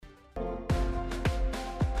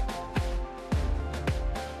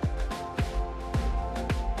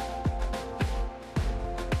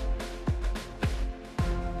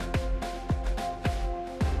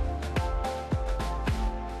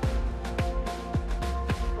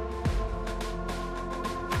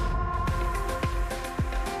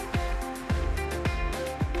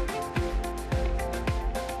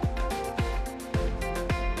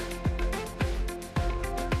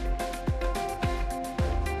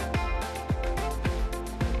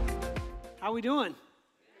How we doing?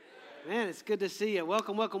 Man, it's good to see you.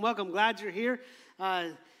 Welcome, welcome, welcome. Glad you're here.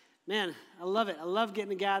 Man, I love it. I love getting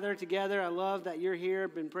to gather together. I love that you're here.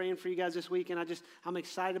 I've been praying for you guys this week, and I'm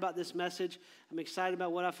excited about this message. I'm excited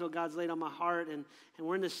about what I feel God's laid on my heart, and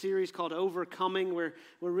we're in this series called Overcoming, where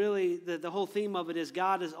we're really, the whole theme of it is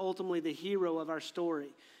God is ultimately the hero of our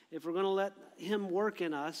story. If we're going to let him work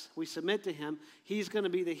in us, we submit to him, he's going to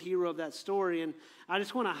be the hero of that story. And I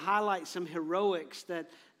just want to highlight some heroics that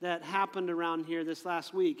happened around here this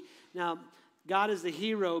last week. Now, God is the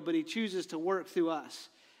hero, but he chooses to work through us.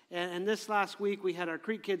 And this last week, we had our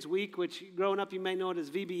Creek Kids Week, which growing up, you may know it as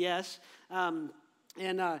VBS.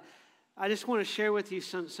 I just want to share with you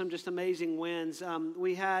some just amazing wins.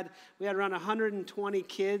 We had around 120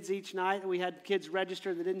 kids each night. We had kids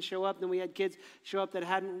register that didn't show up. Then we had kids show up that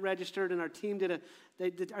hadn't registered, and our team did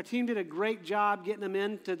a great job getting them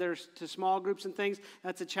into to small groups and things.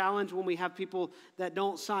 That's a challenge when we have people that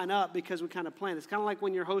don't sign up because we kind of plan. It's kind of like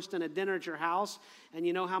when you're hosting a dinner at your house and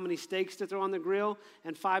you know how many steaks to throw on the grill,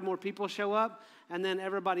 and 5 more people show up, and then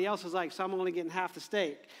everybody else is like, so I'm only getting half the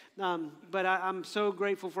steak. But I'm so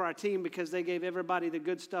grateful for our team because they gave everybody the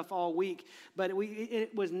good stuff all week. But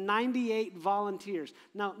it was 98 volunteers.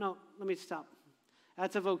 No, let me stop.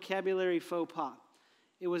 That's a vocabulary faux pas.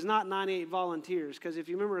 It was not 98 volunteers, because if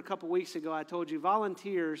you remember a couple weeks ago, I told you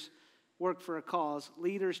volunteers work for a cause.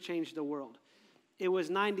 Leaders change the world. It was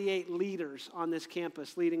 98 leaders on this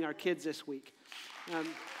campus leading our kids this week.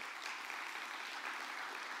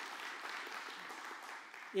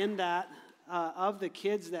 In that, of the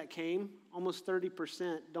kids that came, almost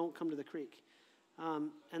 30% don't come to the creek.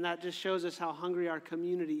 And that just shows us how hungry our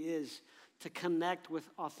community is to connect with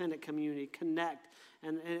authentic community, connect.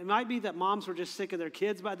 And it might be that moms were just sick of their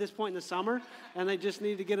kids by this point in the summer, and they just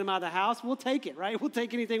need to get them out of the house. We'll take it, right? We'll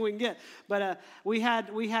take anything we can get. But we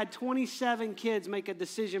had 27 kids make a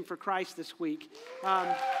decision for Christ this week.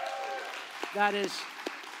 That is...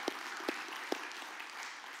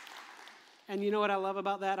 And you know what I love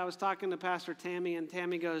about that? I was talking to Pastor Tammy, and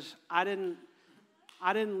Tammy goes, I didn't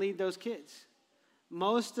lead those kids.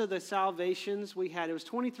 Most of the salvations we had, it was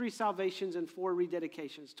 23 salvations and 4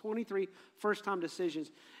 rededications, 23 first-time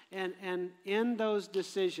decisions. And in those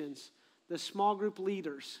decisions, the small group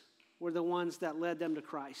leaders were the ones that led them to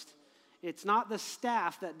Christ. It's not the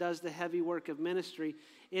staff that does the heavy work of ministry.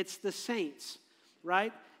 It's the saints,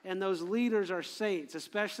 right? And those leaders are saints,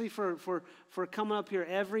 especially for coming up here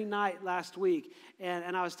every night last week.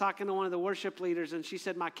 And I was talking to one of the worship leaders, and she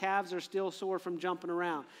said, my calves are still sore from jumping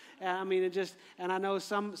around. And I mean, and I know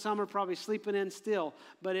some are probably sleeping in still,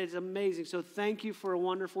 but it's amazing. So thank you for a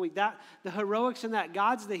wonderful week. The heroics in that,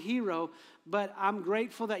 God's the hero, but I'm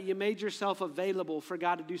grateful that you made yourself available for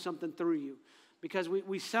God to do something through you. Because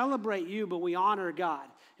we celebrate you, but we honor God.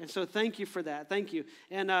 And so thank you for that. Thank you.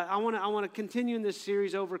 And I want to continue in this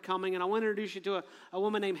series, Overcoming, and I want to introduce you to a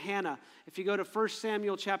woman named Hannah. If you go to 1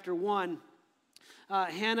 Samuel chapter 1,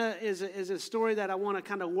 Hannah is a story that I want to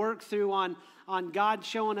kind of work through on God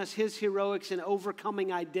showing us his heroics and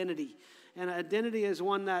overcoming identity. And identity is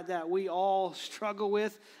one that we all struggle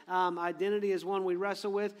with. Identity is one we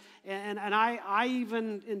wrestle with. And I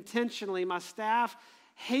even intentionally, my staff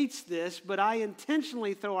hates this, but I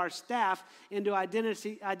intentionally throw our staff into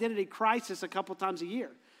identity crisis a couple times a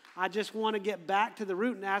year. I just want to get back to the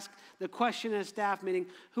root and ask the question in a staff meeting,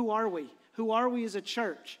 who are we? Who are we as a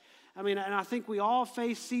church? I mean, and I think we all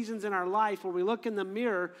face seasons in our life where we look in the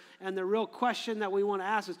mirror and the real question that we want to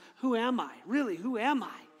ask is, who am I? Really, who am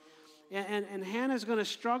I? And Hannah's going to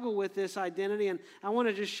struggle with this identity, and I want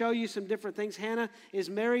to just show you some different things. Hannah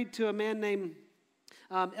is married to a man named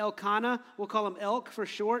Elkanah. We'll call him Elk for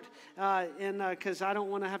short, because I don't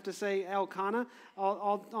want to have to say Elkanah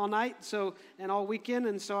all night, and all weekend,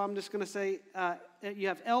 and so I'm just going to say you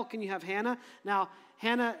have Elk and you have Hannah. Now,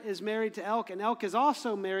 Hannah is married to Elk, and Elk is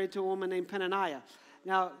also married to a woman named Peninnah.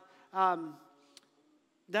 Now,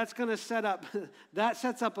 that's going to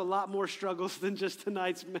sets up a lot more struggles than just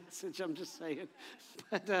tonight's message, I'm just saying.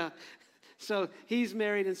 But so he's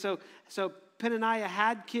married, and so Peninnah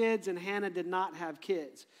had kids, and Hannah did not have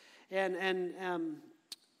kids. And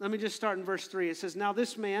let me just start in verse 3. It says, now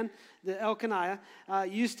this man, the Elkanah,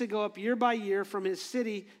 used to go up year by year from his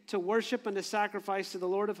city to worship and to sacrifice to the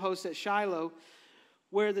Lord of hosts at Shiloh,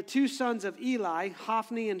 where the 2 sons of Eli,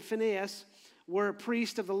 Hophni and Phinehas, were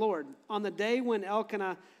priests of the Lord. On the day when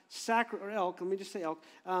Elkanah sacrificed,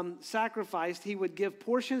 he would give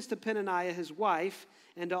portions to Peninnah, his wife,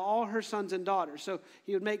 and to all her sons and daughters. So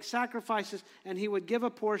he would make sacrifices, and he would give a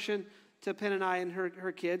portion to Peninnah and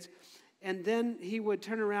her kids. And then he would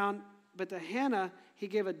turn around, but to Hannah, he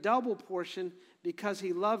gave a double portion because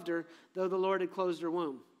he loved her, though the Lord had closed her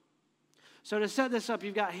womb. So to set this up,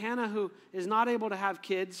 you've got Hannah who is not able to have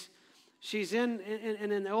kids. She's in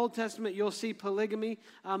the Old Testament, you'll see polygamy.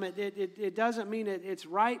 It doesn't mean it's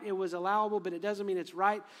right. It was allowable, but it doesn't mean it's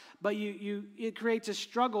right. But it creates a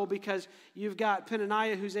struggle because you've got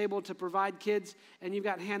Peninnah who's able to provide kids, and you've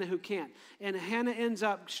got Hannah who can't. And Hannah ends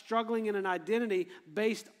up struggling in an identity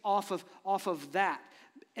based off of that.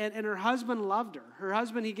 And her husband loved her. Her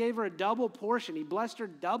husband, he gave her a double portion. He blessed her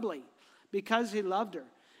doubly because he loved her.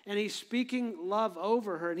 And he's speaking love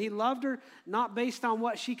over her. And he loved her not based on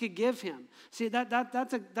what she could give him. See,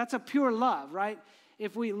 that's a pure love, right?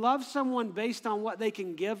 If we love someone based on what they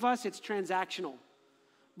can give us, it's transactional.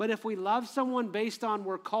 But if we love someone based on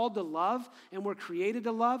we're called to love and we're created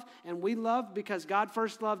to love and we love because God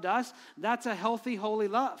first loved us, that's a healthy, holy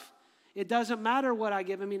love. It doesn't matter what I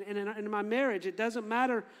give. I mean, in my marriage, it doesn't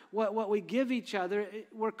matter what we give each other.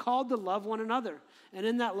 We're called to love one another. And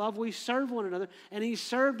in that love, we serve one another. And he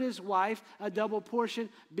served his wife a double portion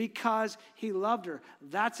because he loved her.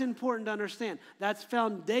 That's important to understand. That's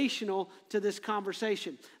foundational to this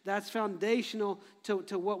conversation. That's foundational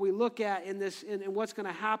to what we look at in this, in what's going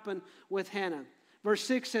to happen with Hannah. Verse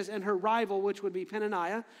 6 says, and her rival, which would be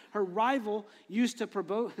Peninnah, her rival used to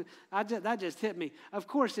provoke. That just hit me. Of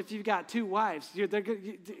course, if you've got two wives,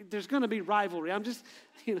 there's going to be rivalry. I'm just,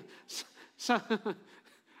 when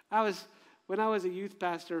I was a youth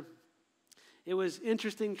pastor, it was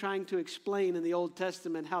interesting trying to explain in the Old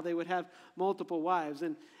Testament how they would have multiple wives.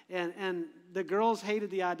 And the girls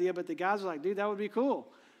hated the idea, but the guys were like, dude, that would be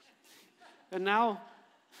cool. And now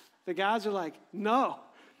the guys are like, no.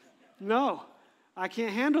 I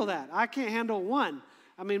can't handle that. I can't handle one.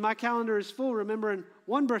 I mean, my calendar is full remembering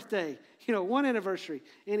one birthday, one anniversary.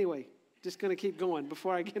 Anyway, just going to keep going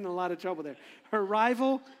before I get in a lot of trouble there. Her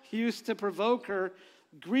rival used to provoke her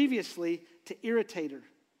grievously to irritate her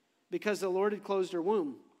because the Lord had closed her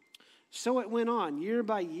womb. So it went on year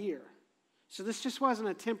by year. So this just wasn't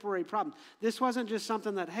a temporary problem. This wasn't just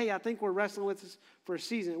something that, hey, I think we're wrestling with this for a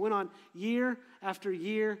season. It went on year after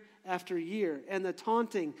year after year. And the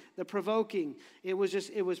taunting, the provoking, it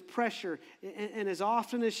was pressure. And as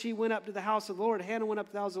often as she went up to the house of the Lord, Hannah went up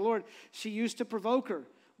to the house of the Lord, she used to provoke her.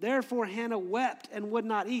 Therefore, Hannah wept and would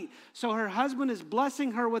not eat. So her husband is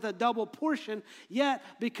blessing her with a double portion, yet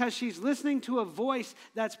because she's listening to a voice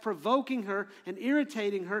that's provoking her and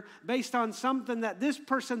irritating her based on something that this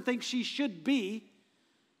person thinks she should be,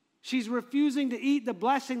 she's refusing to eat the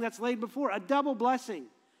blessing that's laid before, a double blessing.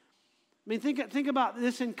 I mean, think about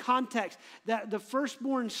this in context, that the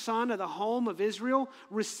firstborn son of the home of Israel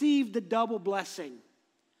received the double blessing.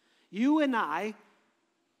 You and I,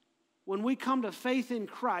 when we come to faith in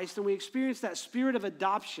Christ and we experience that spirit of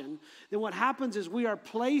adoption, then what happens is we are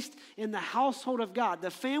placed in the household of God,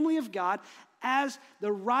 the family of God, as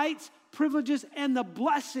the rights, privileges, and the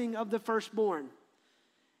blessing of the firstborn.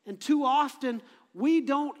 And too often, we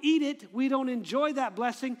don't eat it, we don't enjoy that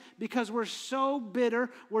blessing because we're so bitter,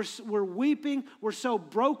 we're weeping, we're so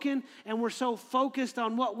broken, and we're so focused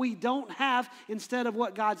on what we don't have instead of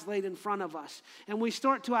what God's laid in front of us. And we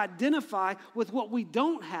start to identify with what we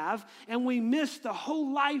don't have, and we miss the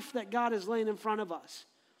whole life that God is laying in front of us.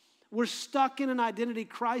 We're stuck in an identity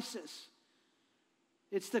crisis.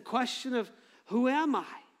 It's the question of, who am I?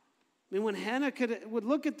 I mean, when Hannah would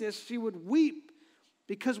look at this, she would weep.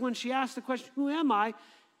 Because when she asked the question, who am I?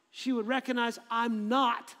 She would recognize I'm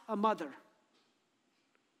not a mother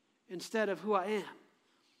instead of who I am.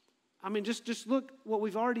 I mean, just look what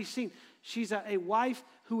we've already seen. She's a wife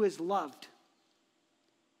who is loved.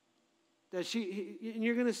 And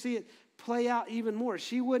you're going to see it play out even more.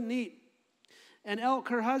 She wouldn't eat. And Elk,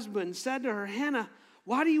 her husband, said to her, Hannah,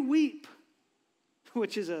 why do you weep?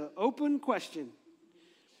 Which is an open question.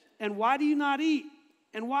 And why do you not eat?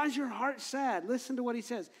 And why is your heart sad? Listen to what he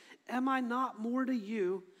says. Am I not more to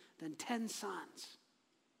you than 10 sons?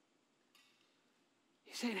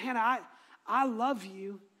 He's saying, Hannah, I love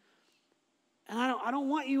you. And I don't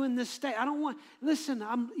want you in this state. Listen,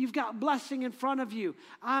 you've got blessing in front of you.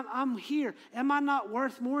 I'm here. Am I not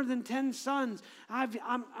worth more than 10 sons?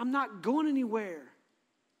 I'm not going anywhere.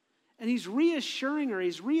 And he's reassuring her,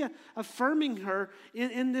 he's reaffirming her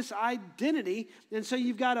in this identity. And so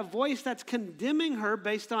you've got a voice that's condemning her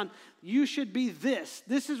based on, you should be this.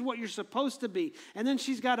 This is what you're supposed to be. And then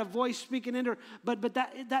she's got a voice speaking into her, but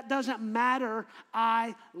that doesn't matter.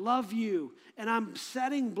 I love you. And I'm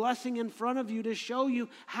setting blessing in front of you to show you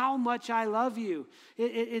how much I love you.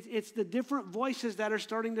 It's the different voices that are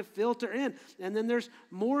starting to filter in. And then there's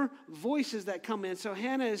more voices that come in. So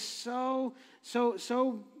Hannah is so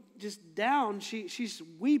just down, she's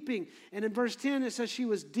weeping. And in verse 10, it says she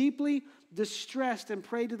was deeply distressed and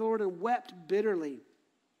prayed to the Lord and wept bitterly.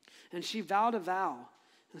 And she vowed a vow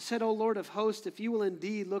and said, O Lord of hosts, if you will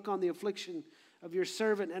indeed look on the affliction of your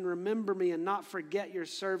servant and remember me and not forget your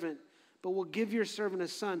servant, but will give your servant a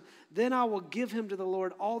son, then I will give him to the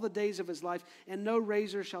Lord all the days of his life, and no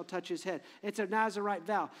razor shall touch his head. It's a Nazirite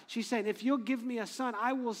vow. She's saying, if you'll give me a son,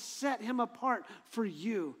 I will set him apart for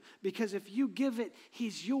you, because if you give it,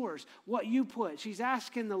 he's yours. What you put. She's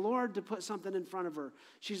asking the Lord to put something in front of her.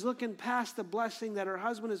 She's looking past the blessing that her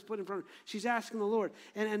husband has put in front of her. She's asking the Lord.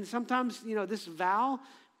 And sometimes, this vow,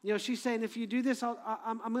 she's saying, if you do this,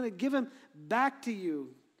 I'm going to give him back to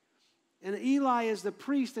you. And Eli is the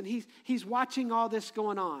priest, and he's watching all this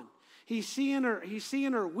going on. He's seeing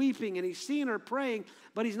her weeping, and he's seeing her praying,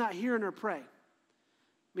 but he's not hearing her pray.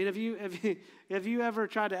 I mean, have you ever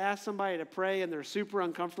tried to ask somebody to pray and they're super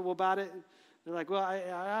uncomfortable about it? They're like, well,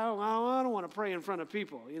 I don't want to pray in front of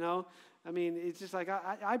people, I mean, it's just like,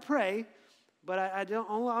 I pray, but I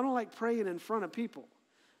don't like praying in front of people.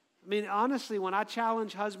 I mean, honestly, when I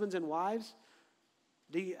challenge husbands and wives,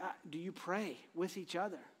 do you pray with each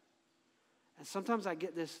other? And sometimes I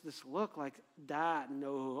get this look like,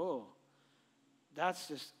 no, that's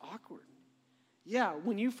just awkward. Yeah,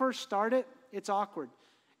 when you first start it, it's awkward.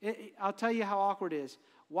 I'll tell you how awkward it is.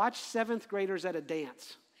 Watch 7th graders at a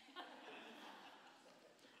dance.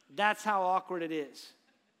 That's how awkward it is.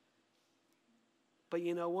 But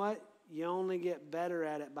you know what? You only get better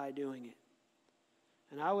at it by doing it.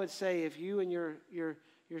 And I would say if you and your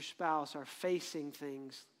spouse are facing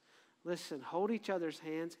things, listen, hold each other's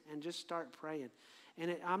hands and just start praying. And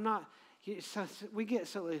it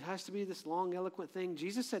has to be this long, eloquent thing.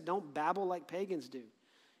 Jesus said, don't babble like pagans do.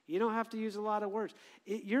 You don't have to use a lot of words.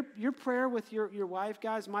 Your prayer with your wife,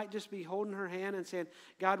 guys, might just be holding her hand and saying,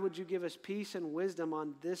 God, would you give us peace and wisdom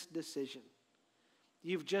on this decision?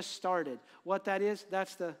 You've just started. What that is,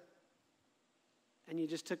 and you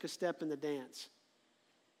just took a step in the dance.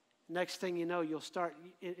 Next thing you know, you'll start,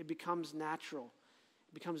 it becomes natural.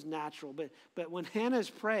 It becomes natural. But when Hannah's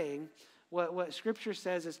praying, what Scripture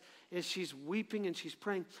says is she's weeping and she's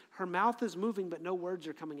praying. Her mouth is moving, but no words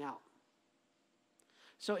are coming out.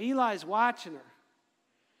 So Eli's watching her,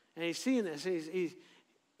 and he's seeing this.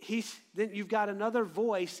 Then you've got another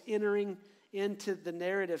voice entering into the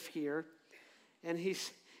narrative here, and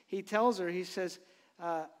he tells her, he said,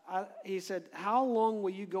 how long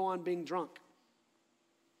will you go on being drunk?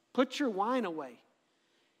 Put your wine away.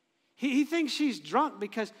 He thinks she's drunk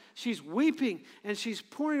because she's weeping and she's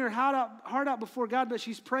pouring her heart out before God, but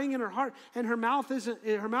she's praying in her heart, and her mouth is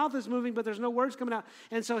moving, but there's no words coming out.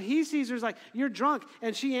 And so he sees her as like, you're drunk.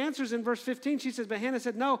 And she answers in verse 15. She says, but Hannah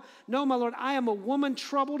said, no, my Lord, I am a woman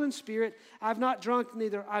troubled in spirit. I've drunk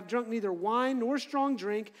neither wine nor strong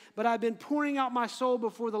drink, but I've been pouring out my soul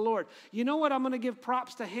before the Lord. You know what I'm going to give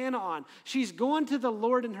props to Hannah on? She's going to the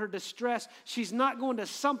Lord in her distress. She's not going to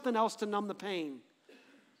something else to numb the pain.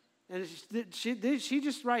 And she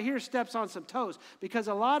just right here steps on some toes, because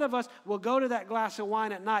a lot of us will go to that glass of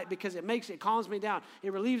wine at night because it calms me down.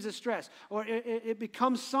 It relieves the stress, or it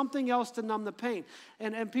becomes something else to numb the pain.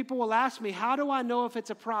 And people will ask me, how do I know if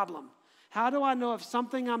it's a problem? How do I know if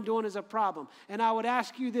something I'm doing is a problem? And I would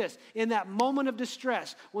ask you this, in that moment of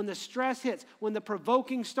distress, when the stress hits, when the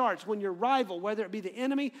provoking starts, when your rival, whether it be the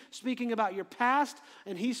enemy speaking about your past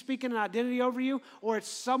and he's speaking an identity over you, or it's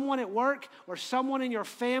someone at work or someone in your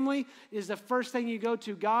family, is the first thing you go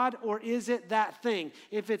to God, or is it that thing?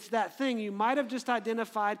 If it's that thing, you might have just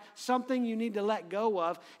identified something you need to let go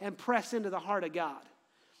of and press into the heart of God.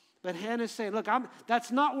 But Hannah's saying, look,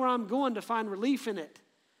 that's not where I'm going to find relief in it.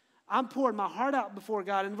 I'm pouring my heart out before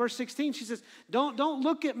God. In verse 16, she says, don't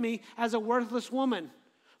look at me as a worthless woman.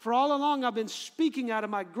 For all along, I've been speaking out of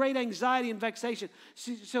my great anxiety and vexation.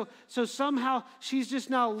 So somehow, she's just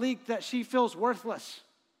now leaked that she feels worthless.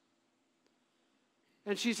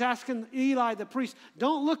 And she's asking Eli, the priest,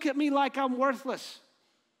 don't look at me like I'm worthless.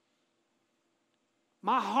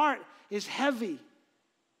 My heart is heavy.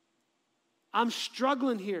 I'm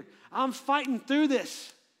struggling here. I'm fighting through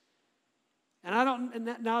this. And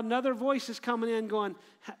now another voice is coming in going,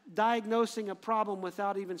 diagnosing a problem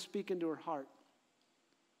without even speaking to her heart.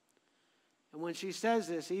 And when she says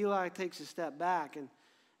this, Eli takes a step back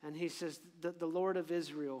and he says, the Lord of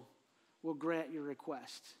Israel will grant your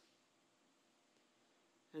request.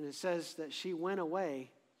 And it says that she went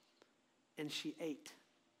away and she ate.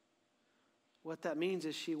 What that means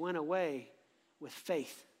is she went away with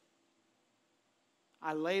faith.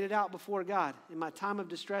 I laid it out before God. In my time of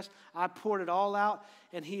distress, I poured it all out,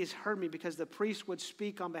 and he has heard me, because the priest would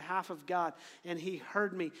speak on behalf of God, and he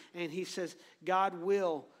heard me, and he says, God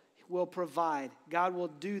will will provide. God will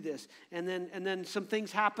do this. And then some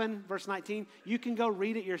things happen. Verse 19, you can go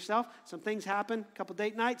read it yourself. Some things happen, a couple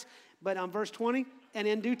date nights. But on verse 20, and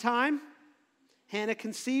in due time, Hannah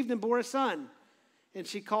conceived and bore a son. And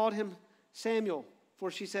she called him Samuel, for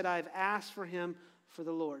she said, I have asked for him for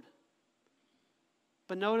the Lord.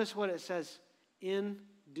 But notice what it says, in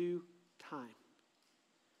due time.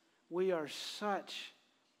 We are such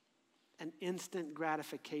an instant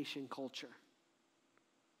gratification culture.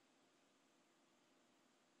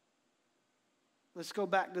 Let's go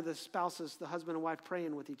back to the spouses, the husband and wife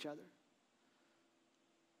praying with each other.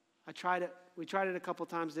 We tried it a couple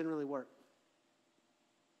times, didn't really work.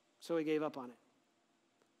 So we gave up on it.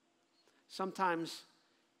 Sometimes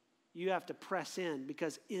you have to press in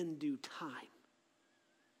because in due time.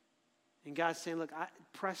 And God's saying, look,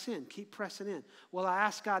 press in, keep pressing in. Well, I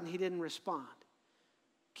asked God and he didn't respond.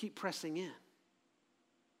 Keep pressing in.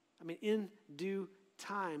 I mean, in due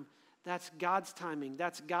time, that's God's timing.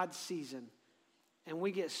 That's God's season. And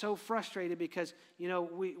we get so frustrated because,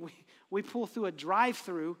 we pull through a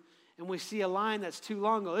drive-through and we see a line that's too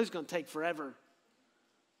long. Oh, this is going to take forever.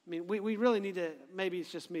 I mean, we really need to, maybe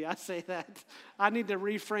it's just me, I say that. I need to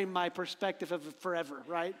reframe my perspective of forever,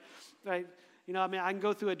 right? Right? I can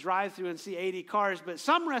go through a drive-through and see 80 cars, but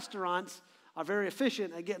some restaurants are very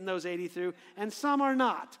efficient at getting those 80 through, and some are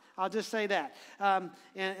not. I'll just say that. And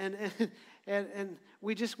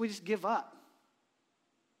we just give up.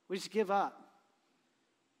 We just give up.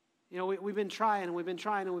 We've been trying, and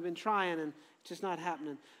and it's just not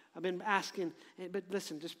happening. I've been asking, but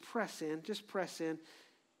listen, just press in.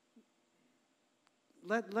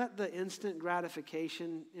 Let the instant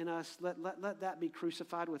gratification in us, let that be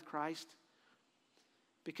crucified with Christ.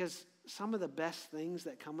 Because some of the best things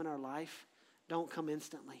that come in our life don't come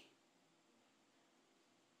instantly.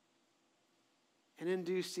 And in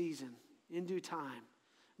due season, in due time.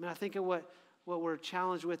 I think of what we're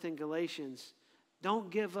challenged with in Galatians.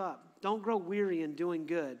 Don't give up. Don't grow weary in doing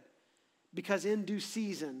good. Because in due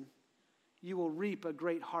season, you will reap a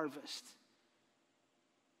great harvest.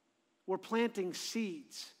 We're planting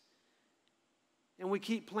seeds. And we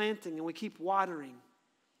keep planting and we keep watering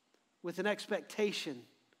with an expectation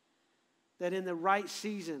that in the right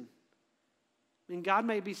season, God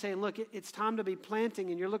may be saying, look, it's time to be planting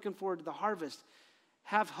and you're looking forward to the harvest.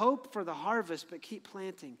 Have hope for the harvest, but keep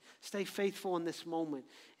planting. Stay faithful in this moment.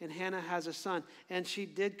 And Hannah has a son, and she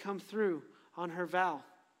did come through on her vow.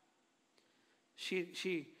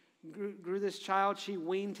 She grew this child, she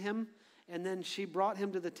weaned him, and then she brought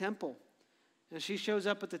him to the temple. And she shows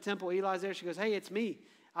up at the temple. Eli's there. She goes, hey, it's me.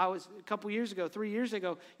 I was, a couple years ago, 3 years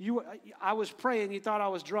ago, I was praying. You thought I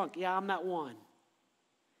was drunk. Yeah, I'm not one.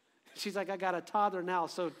 She's like, I got a toddler now,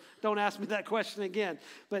 so don't ask me that question again.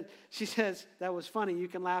 But she says, that was funny. You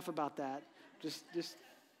can laugh about that.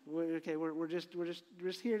 We're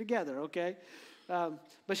just here together, okay?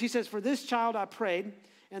 But she says, for this child I prayed,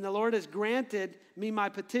 and the Lord has granted me my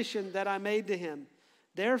petition that I made to him.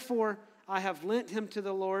 Therefore, I have lent him to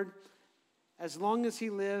the Lord. As long as he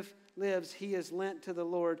lives, he is lent to the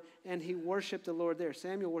Lord, and he worshiped the Lord there.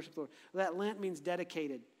 Samuel worshiped the Lord. That lent means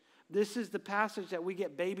dedicated. This is the passage that we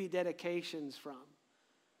get baby dedications from.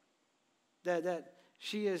 That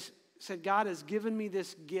she has said, God has given me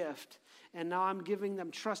this gift, and now I'm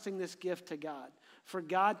trusting this gift to God. For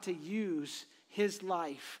God to use his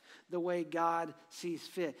life the way God sees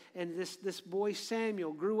fit. And this boy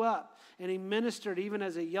Samuel grew up, and he ministered even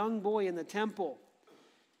as a young boy in the temple.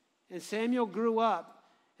 And Samuel grew up,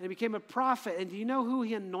 and he became a prophet. And do you know who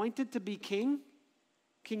he anointed to be king?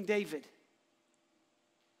 King David.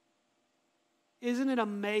 Isn't it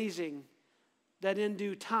amazing that in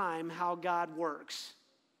due time how God works?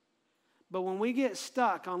 But when we get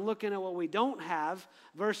stuck on looking at what we don't have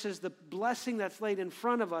versus the blessing that's laid in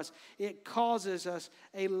front of us, it causes us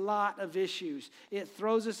a lot of issues. It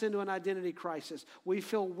throws us into an identity crisis. We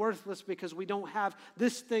feel worthless because we don't have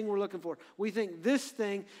this thing we're looking for. We think this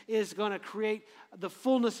thing is going to create the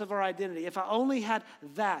fullness of our identity. If I only had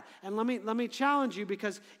that. And let me challenge you,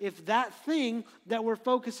 because if that thing that we're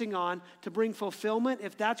focusing on to bring fulfillment,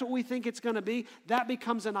 if that's what we think it's going to be, that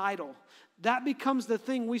becomes an idol. That becomes the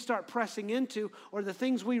thing we start pressing into, or the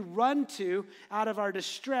things we run to out of our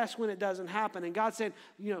distress when it doesn't happen. And God said,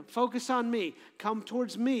 focus on me. Come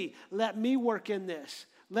towards me. Let me work in this.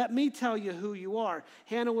 Let me tell you who you are.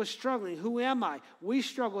 Hannah was struggling. Who am I? We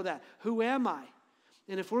struggle with that. Who am I?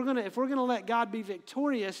 And if we're gonna let God be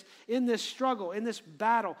victorious in this struggle, in this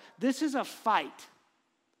battle, this is a fight.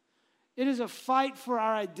 It is a fight for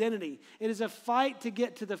our identity. It is a fight to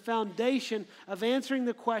get to the foundation of answering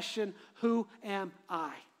the question, who am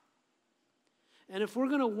I? And if we're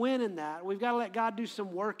going to win in that, we've got to let God do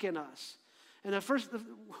some work in us. And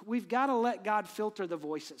we've got to let God filter the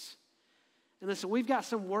voices. And listen, we've got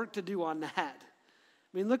some work to do on that.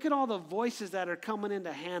 I mean, look at all the voices that are coming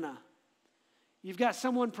into Hannah. You've got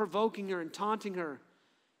someone provoking her and taunting her.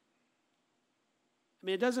 I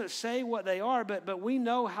mean, it doesn't say what they are, but we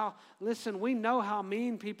know how, we know how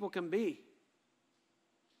mean people can be.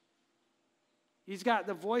 He's got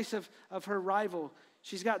the voice of her rival.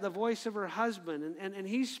 She's got the voice of her husband, and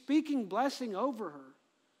he's speaking blessing over her.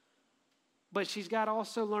 But she's got to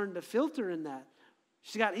also learn to filter in that.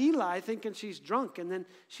 She's got Eli thinking she's drunk, and then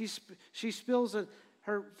she feels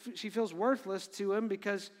worthless to him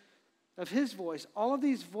because of his voice. All of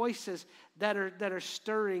these voices that are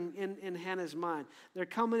stirring in Hannah's mind. They're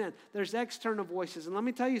coming in. There's external voices. And let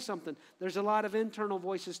me tell you something. There's a lot of internal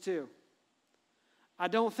voices too. I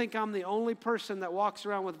don't think I'm the only person that walks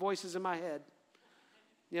around with voices in my head.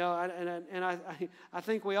 You know, and I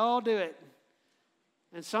think we all do it.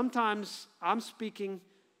 And sometimes I'm speaking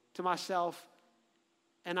to myself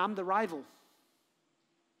and I'm the rival.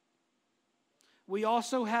 We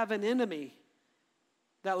also have an enemy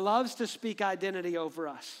that loves to speak identity over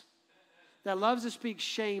us, that loves to speak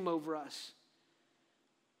shame over us.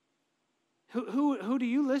 Who do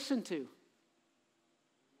you listen to?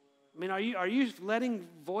 I mean, are you letting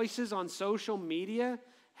voices on social media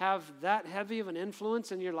have that heavy of an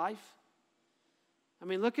influence in your life? I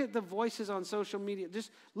mean, look at the voices on social media.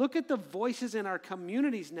 Just look at the voices in our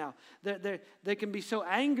communities now. They can be so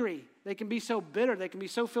angry. They can be so bitter. They can be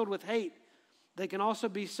so filled with hate. They can also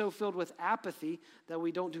be so filled with apathy that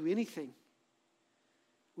we don't do anything.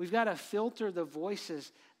 We've got to filter the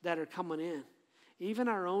voices that are coming in, even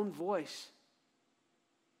our own voice.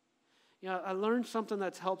 You know, I learned something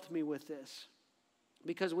that's helped me with this,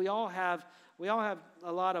 because we all have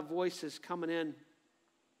a lot of voices coming in.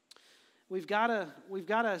 We've got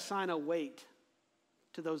to assign a weight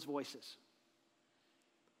to those voices,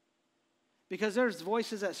 because there's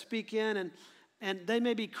voices that speak in, and they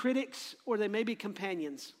may be critics or they may be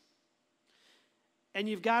companions, and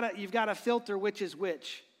you've got to filter which is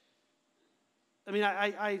which. I mean,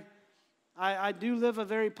 I do live a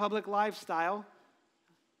very public lifestyle.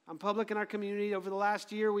 I'm public in our community. Over the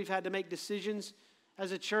last year, we've had to make decisions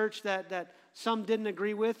as a church that some didn't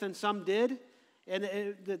agree with and some did. And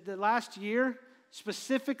the last year,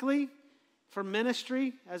 specifically for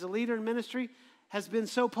ministry, as a leader in ministry, has been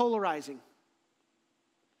so polarizing.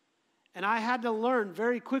 And I had to learn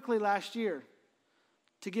very quickly last year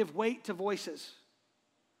to give weight to voices.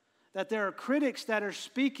 That there are critics that are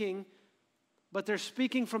speaking, but they're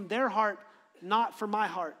speaking from their heart, not from my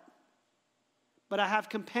heart. But I have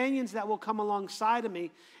companions that will come alongside of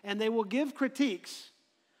me, and they will give critiques.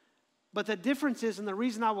 But the difference is, and the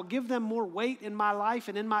reason I will give them more weight in my life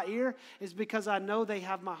and in my ear, is because I know they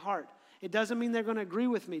have my heart. It doesn't mean they're going to agree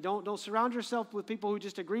with me. Don't surround yourself with people who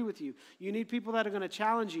just agree with you. You need people that are going to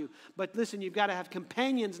challenge you. But listen, you've got to have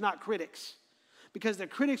companions, not critics. Because the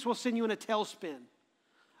critics will send you in a tailspin.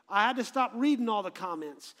 I had to stop reading all the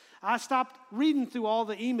comments. I stopped reading through all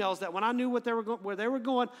the emails that when I knew where they were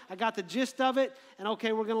going, I got the gist of it, and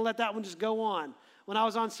okay, we're going to let that one just go on. When I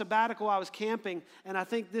was on sabbatical, I was camping, and I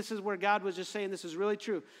think this is where God was just saying this is really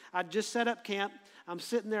true. I just set up camp. I'm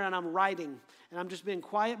sitting there, and I'm writing, and I'm just being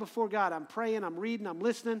quiet before God. I'm praying, I'm reading, I'm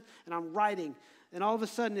listening, and I'm writing. And all of a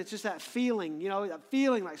sudden, it's just that feeling, that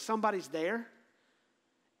feeling like somebody's there.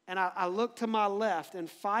 And I look to my left, and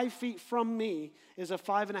 5 feet from me is a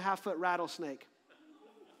 5.5-foot rattlesnake.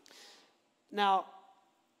 Now,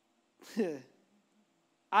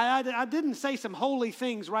 I didn't say some holy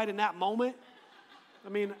things right in that moment. I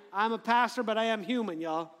mean, I'm a pastor, but I am human,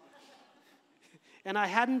 y'all. And I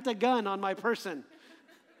hadn't a gun on my person.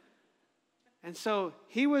 And so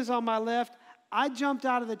he was on my left. I jumped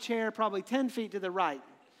out of the chair probably 10 feet to the right,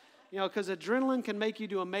 because adrenaline can make you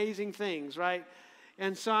do amazing things, right?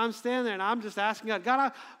 And so I'm standing there, and I'm just asking God,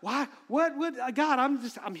 God,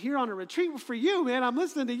 I'm here on a retreat for you, man. I'm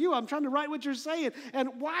listening to you. I'm trying to write what you're saying. And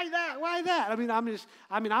why that? Why that?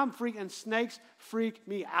 I'm freaking, snakes freak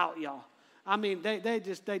me out, y'all. I mean, they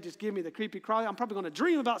just give me the creepy crawly. I'm probably going to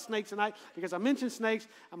dream about snakes tonight because I mentioned snakes.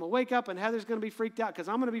 I'm going to wake up, and Heather's going to be freaked out because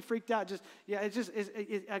I'm going to be freaked out.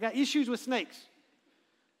 I got issues with snakes,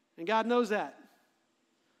 and God knows that.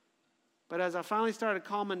 But as I finally started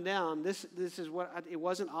calming down, this is what, it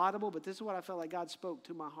wasn't audible, but this is what I felt like God spoke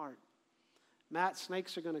to my heart. Matt,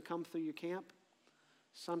 snakes are going to come through your camp.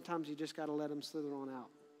 Sometimes you just got to let them slither on out.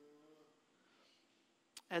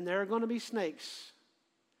 And there are going to be snakes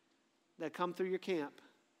that come through your camp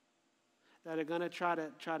that are going to try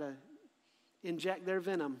to inject their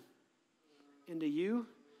venom into you,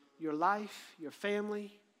 your life, your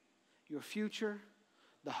family, your future,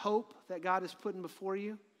 the hope that God is putting before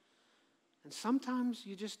you. And sometimes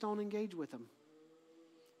you just don't engage with them.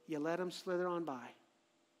 You let them slither on by.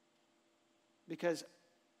 Because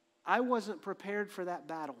I wasn't prepared for that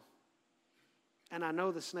battle. And I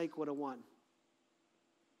know the snake would have won.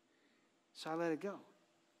 So I let it go.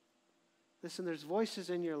 Listen, there's voices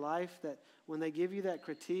in your life that when they give you that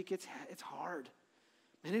critique, it's hard.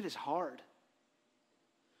 Man, it is hard.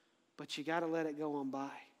 But you got to let it go on by.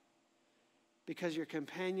 Because your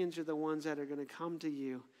companions are the ones that are going to come to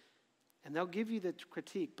you. And they'll give you the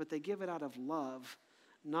critique, but they give it out of love,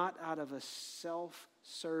 not out of a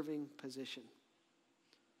self-serving position.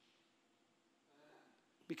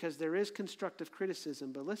 Because there is constructive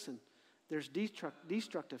criticism, but listen, there's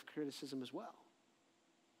destructive criticism as well.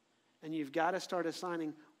 And you've got to start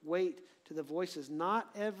assigning weight to the voices. Not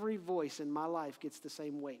every voice in my life gets the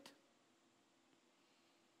same weight.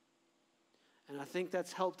 And I think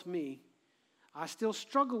that's helped me. I still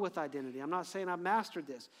struggle with identity. I'm not saying I've mastered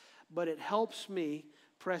this, but it helps me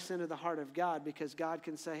press into the heart of God because God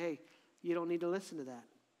can say, hey, you don't need to listen to that.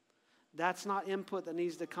 That's not input that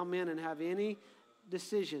needs to come in and have any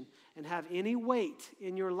decision and have any weight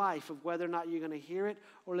in your life of whether or not you're going to hear it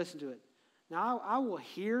or listen to it. Now, I will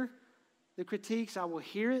hear the critiques, I will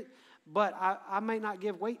hear it, but I may not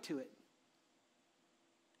give weight to it.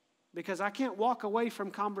 Because I can't walk away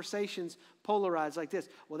from conversations polarized like this.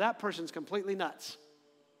 Well, that person's completely nuts.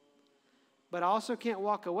 But I also can't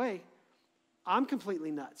walk away. I'm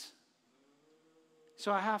completely nuts.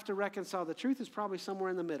 So I have to reconcile. The truth is probably somewhere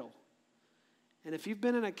in the middle. And if you've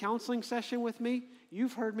been in a counseling session with me,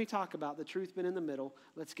 you've heard me talk about the truth been in the middle.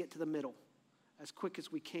 Let's get to the middle as quick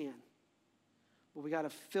as we can. But we got to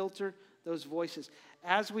filter those voices.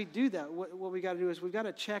 As we do that, what we got to do is we've got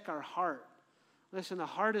to check our heart. Listen, the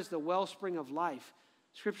heart is the wellspring of life.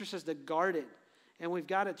 Scripture says to guard it. And we've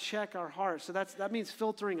got to check our heart. So that means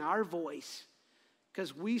filtering our voice.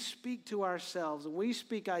 Because we speak to ourselves and we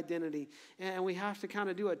speak identity. And we have to kind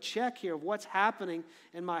of do a check here of what's happening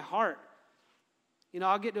in my heart. You know,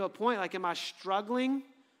 I'll get to a point like, am I struggling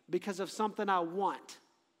because of something I want?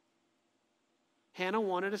 Hannah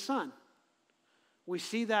wanted a son. We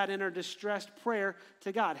see that in her distressed prayer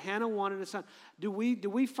to God. Hannah wanted a son. Do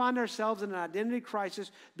we find ourselves in an identity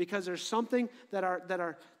crisis because there's something that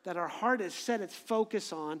our heart has set its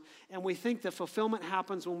focus on, and we think the fulfillment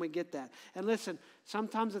happens when we get that? And listen,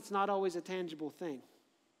 sometimes it's not always a tangible thing.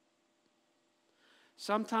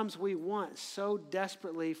 Sometimes we want so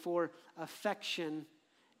desperately for affection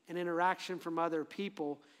and interaction from other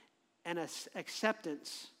people and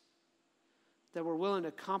acceptance that we're willing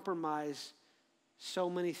to compromise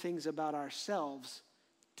so many things about ourselves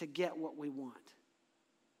to get what we want.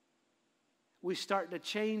 We start to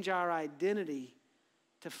change our identity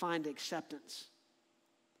to find acceptance.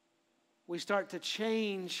 We start to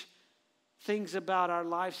change things about our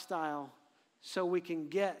lifestyle so we can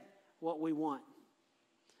get what we want.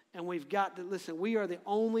 And we've got to, listen, we are the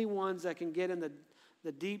only ones that can get in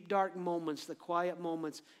the deep, dark moments, the quiet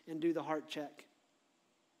moments, and do the heart check.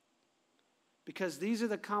 Because these are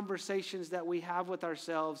the conversations that we have with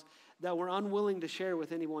ourselves that we're unwilling to share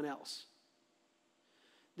with anyone else.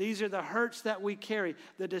 These are the hurts that we carry,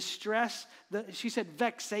 the distress, she said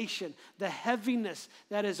vexation, the heaviness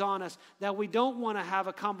that is on us, that we don't want to have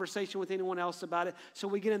a conversation with anyone else about it. So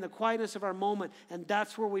we get in the quietness of our moment, and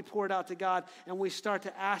that's where we pour it out to God, and we start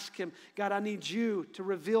to ask Him, God, I need you to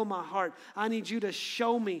reveal my heart. I need you to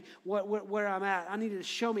show me where I'm at. I need you to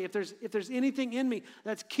show me if there's anything in me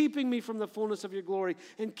that's keeping me from the fullness of your glory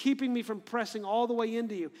and keeping me from pressing all the way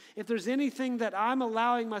into you. If there's anything that I'm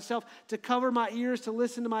allowing myself to cover my ears to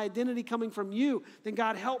listen to my identity coming from you, then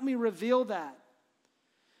God, help me reveal that.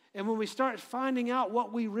 And when we start finding out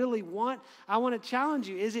what we really want, I want to challenge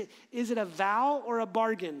you. Is it a vow or a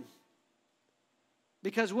bargain?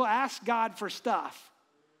 Because we'll ask God for stuff.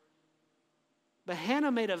 But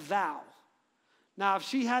Hannah made a vow. Now, if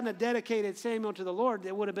she hadn't dedicated Samuel to the Lord,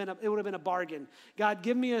 it would have been a bargain. God,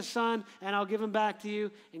 give me a son, and I'll give him back to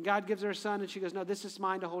you. And God gives her a son, and she goes, no, this is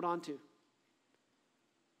mine to hold on to.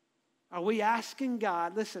 Are we asking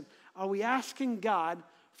God, listen, are we asking God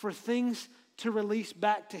for things to release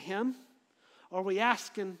back to Him? Or are we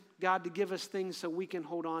asking God to give us things so we can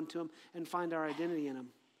hold on to Him and find our identity in Him?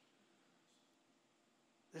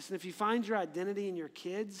 Listen, if you find your identity in your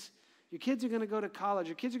kids are going to go to college,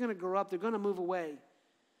 your kids are going to grow up, they're going to move away.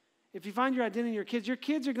 If you find your identity in your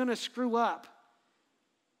kids are going to screw up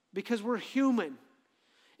because we're human.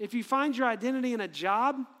 If you find your identity in a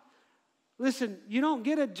job, Listen, you don't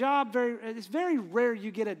get a job it's very rare you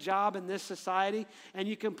get a job in this society and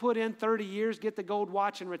you can put in 30 years, get the gold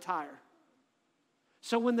watch, and retire.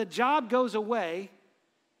 So when the job goes away,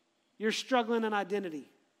 you're struggling in identity.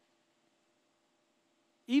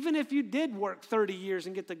 Even if you did work 30 years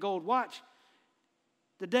and get the gold watch,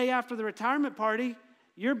 the day after the retirement party,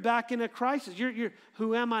 you're back in a crisis. You're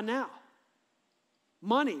who am I now?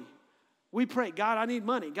 Money. We pray, God, I need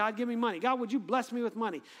money. God, give me money. God, would you bless me with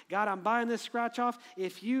money? God, I'm buying this scratch off.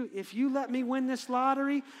 If you let me win this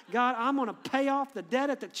lottery, God, I'm going to pay off the debt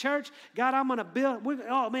at the church. God, I'm going to build.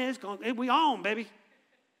 Oh, man, we own, baby.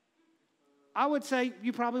 I would say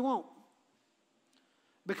you probably won't,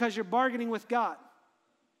 because you're bargaining with God.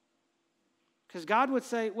 Because God would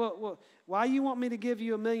say, well, why you want me to give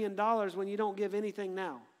you $1 million when you don't give anything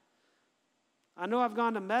now? I know I've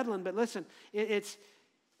gone to meddling, but listen,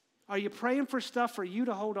 are you praying for stuff for you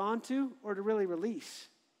to hold on to or to really release?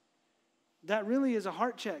 That really is a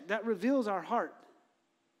heart check. That reveals our heart.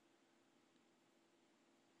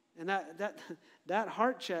 And that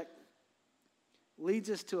heart check leads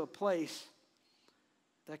us to a place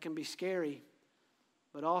that can be scary,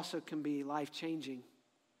 but also can be life-changing.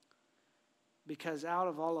 Because out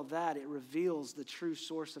of all of that, it reveals the true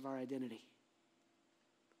source of our identity.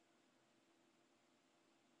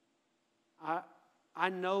 I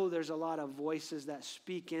know there's a lot of voices that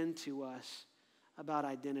speak into us about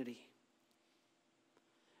identity.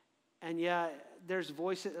 And yeah, there's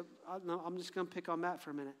voices, I'm just going to pick on Matt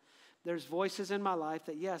for a minute. There's voices in my life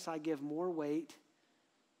that, yes, I give more weight,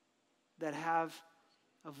 that have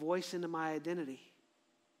a voice into my identity.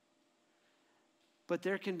 But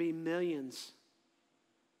there can be millions,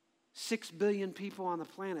 6 billion people on the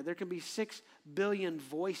planet. There can be 6 billion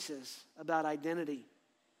voices about identity,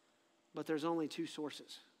 but there's only 2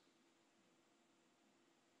 sources.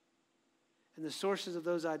 And the sources of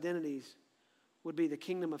those identities would be the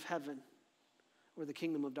kingdom of heaven or the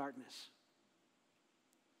kingdom of darkness.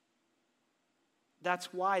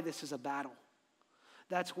 That's why this is a battle.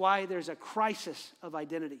 That's why there's a crisis of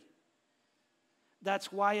identity.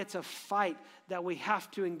 That's why it's a fight that we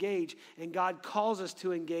have to engage, and God calls us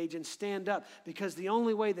to engage and stand up, because the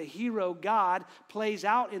only way the hero God plays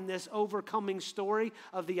out in this overcoming story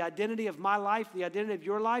of the identity of my life, the identity of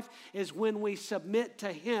your life, is when we submit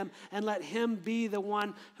to Him and let Him be the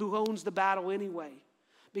one who owns the battle anyway.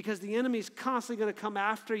 Because the enemy's constantly going to come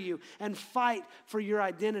after you and fight for your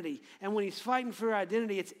identity. And when he's fighting for your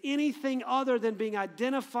identity, it's anything other than being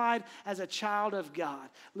identified as a child of God.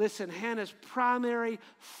 Listen, Hannah's primary,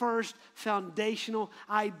 first, foundational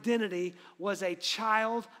identity was a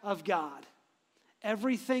child of God.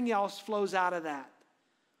 Everything else flows out of that.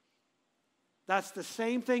 That's the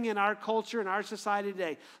same thing in our culture, in our society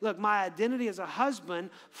today. Look, my identity as a husband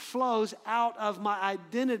flows out of my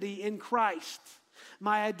identity in Christ.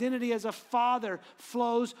 My identity as a father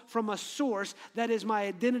flows from a source that is my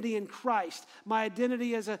identity in Christ. My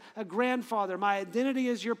identity as a grandfather, my identity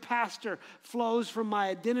as your pastor flows from my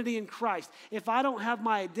identity in Christ. If I don't have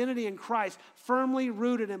my identity in Christ firmly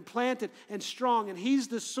rooted and planted and strong, and He's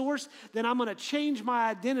the source, then I'm going to change my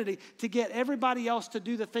identity to get everybody else to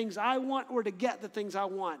do the things I want or to get the things I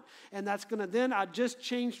want. And that's going to then, I just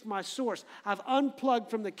changed my source. I've unplugged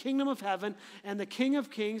from the kingdom of heaven and the King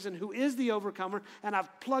of Kings and who is the overcomer, and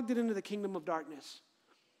I've plugged it into the kingdom of darkness.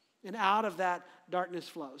 And out of that, darkness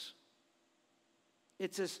flows.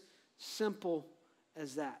 It's as simple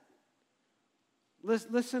as that.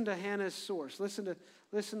 Listen to Hannah's source. Listen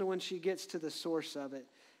to when she gets to the source of it.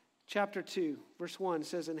 Chapter 2, verse 1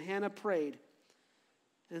 says, "And Hannah prayed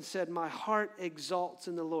and said, my heart exalts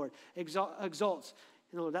in the Lord." Exalts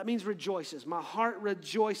in the Lord. That means rejoices. My heart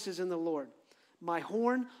rejoices in the Lord. My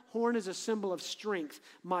horn is a symbol of strength.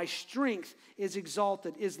 My strength is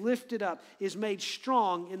exalted, is lifted up, is made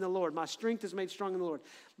strong in the Lord. My strength is made strong in the Lord.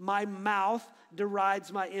 My mouth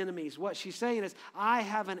derides my enemies. What she's saying is, I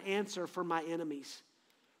have an answer for my enemies.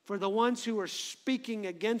 For the ones who are speaking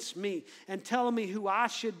against me and telling me who I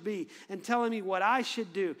should be and telling me what I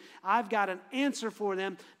should do, I've got an answer for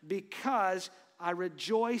them, because I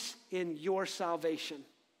rejoice in your salvation.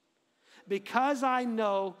 Because I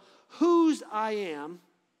know whose I am,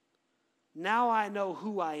 now I know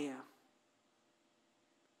who I am.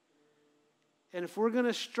 And if we're going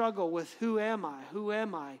to struggle with who am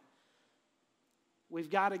I, we've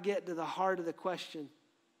got to get to the heart of the question,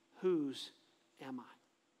 whose am I?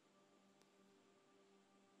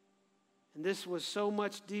 And this was so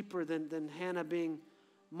much deeper than Hannah being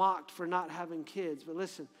mocked for not having kids. But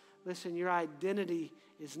listen, your identity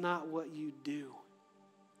is not what you do.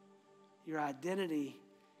 Your identity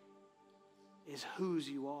is whose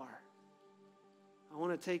you are. I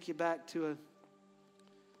want to take you back to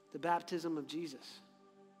the baptism of Jesus.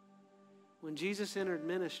 When Jesus entered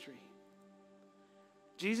ministry,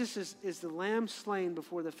 Jesus is the lamb slain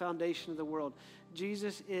before the foundation of the world.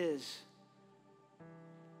 Jesus is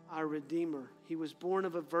our Redeemer. He was born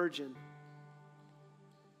of a virgin.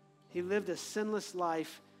 He lived a sinless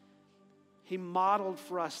life. He modeled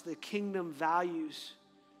for us the kingdom values.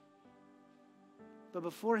 But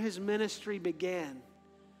before his ministry began,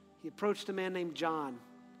 he approached a man named John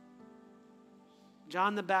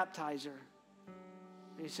the baptizer.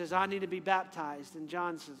 And he says, I need to be baptized. And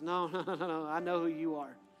John says, no, I know who you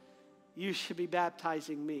are. You should be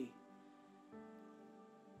baptizing me.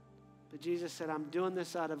 But Jesus said, I'm doing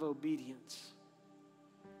this out of obedience.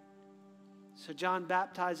 So John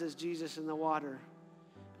baptizes Jesus in the water.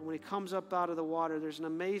 And when he comes up out of the water, there's an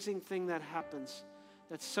amazing thing that happens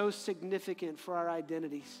that's so significant for our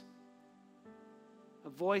identities. A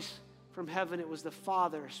voice from heaven, it was the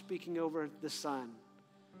Father speaking over the Son.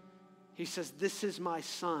 He says, this is my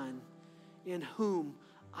Son in whom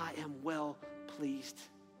I am well pleased.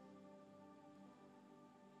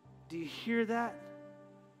 Do you hear that?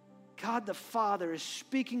 God the Father is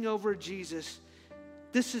speaking over Jesus.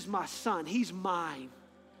 This is my Son. He's mine.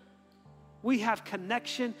 We have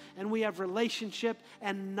connection and we have relationship,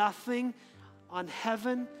 and nothing on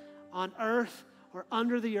heaven, on earth, or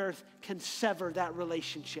under the earth can sever that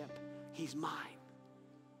relationship. He's mine.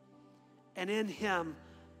 And in him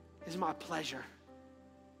is my pleasure.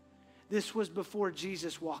 This was before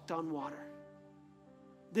Jesus walked on water.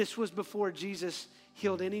 This was before Jesus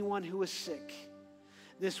healed anyone who was sick.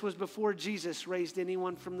 This was before Jesus raised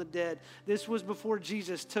anyone from the dead. This was before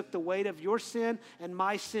Jesus took the weight of your sin and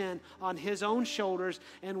my sin on his own shoulders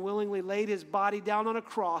and willingly laid his body down on a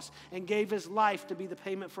cross and gave his life to be the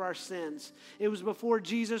payment for our sins. It was before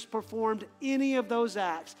Jesus performed any of those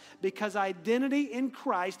acts, because identity in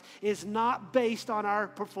Christ is not based on our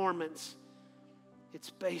performance.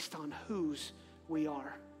 It's based on whose we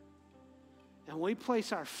are. And we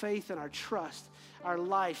place our faith and our trust, our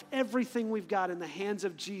life, everything we've got in the hands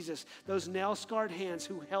of Jesus, those nail-scarred hands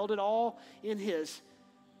who held it all in his,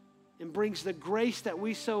 and brings the grace that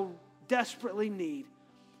we so desperately need.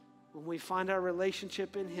 When we find our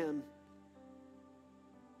relationship in him,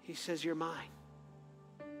 he says, you're mine.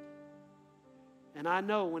 And I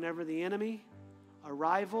know whenever the enemy, a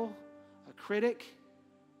rival, a critic,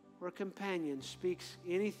 or a companion speaks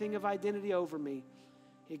anything of identity over me,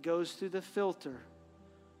 it goes through the filter.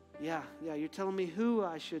 Yeah, you're telling me who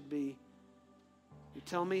I should be. You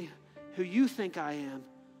tell me who you think I am.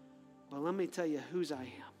 But let me tell you whose I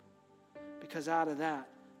am. Because out of that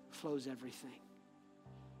flows everything.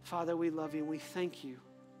 Father, we love you and we thank you.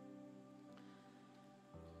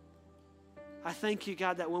 I thank you,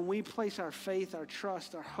 God, that when we place our faith, our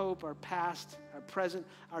trust, our hope, our past, our present,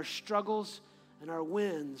 our struggles, and our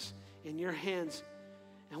wins in your hands,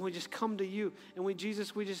 and we just come to you, and we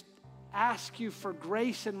just ask you for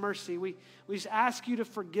grace and mercy. We just ask you to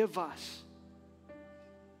forgive us.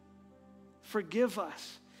 Forgive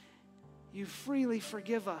us. You freely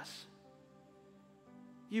forgive us.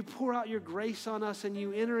 You pour out your grace on us and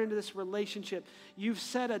you enter into this relationship. You've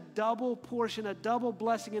set a double portion, a double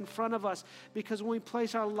blessing in front of us, because when we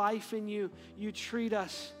place our life in you, you treat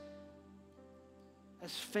us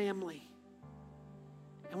as family.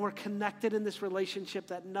 And we're connected in this relationship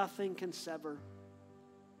that nothing can sever.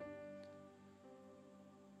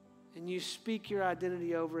 And you speak your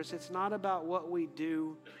identity over us. It's not about what we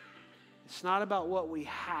do. It's not about what we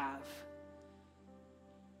have.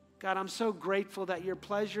 God, I'm so grateful that your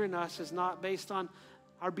pleasure in us is not based on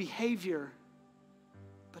our behavior,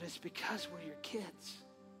 but it's because we're your kids.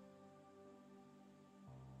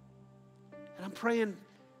 And I'm praying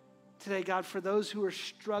today, God, for those who are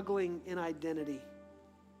struggling in identity.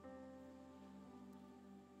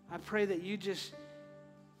 I pray that you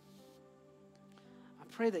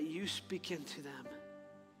speak into them.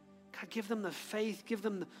 God, give them the faith, give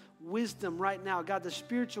them the wisdom right now. God, the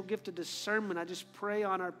spiritual gift of discernment, I just pray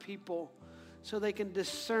on our people so they can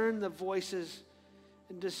discern the voices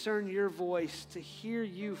and discern your voice, to hear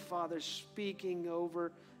you, Father, speaking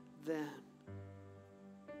over them.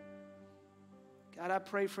 God, I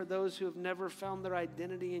pray for those who have never found their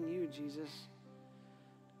identity in you, Jesus.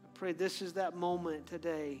 I pray this is that moment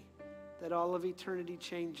today that all of eternity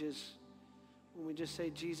changes when we just say,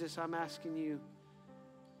 Jesus, I'm asking you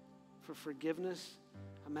for forgiveness.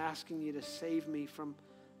 I'm asking you to save me from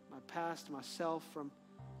my past, myself, from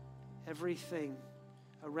everything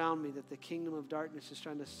around me that the kingdom of darkness is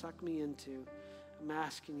trying to suck me into. I'm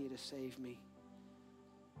asking you to save me.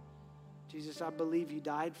 Jesus, I believe you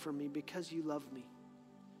died for me because you love me.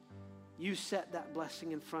 You set that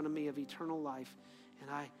blessing in front of me of eternal life,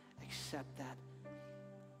 and I accept that.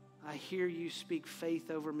 I hear you speak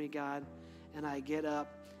faith over me, God, and I get up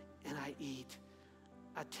and I eat.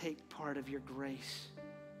 I take part of your grace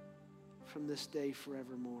from this day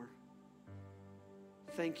forevermore.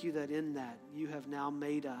 Thank you that in that you have now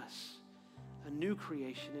made us a new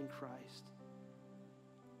creation in Christ.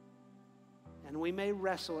 And we may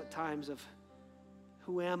wrestle at times of,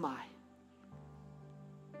 who am I?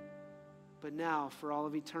 But now, for all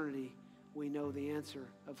of eternity, we know the answer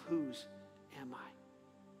of whose am I?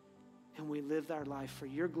 And we live our life for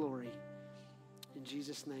your glory. In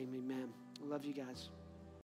Jesus' name, amen. I love you guys.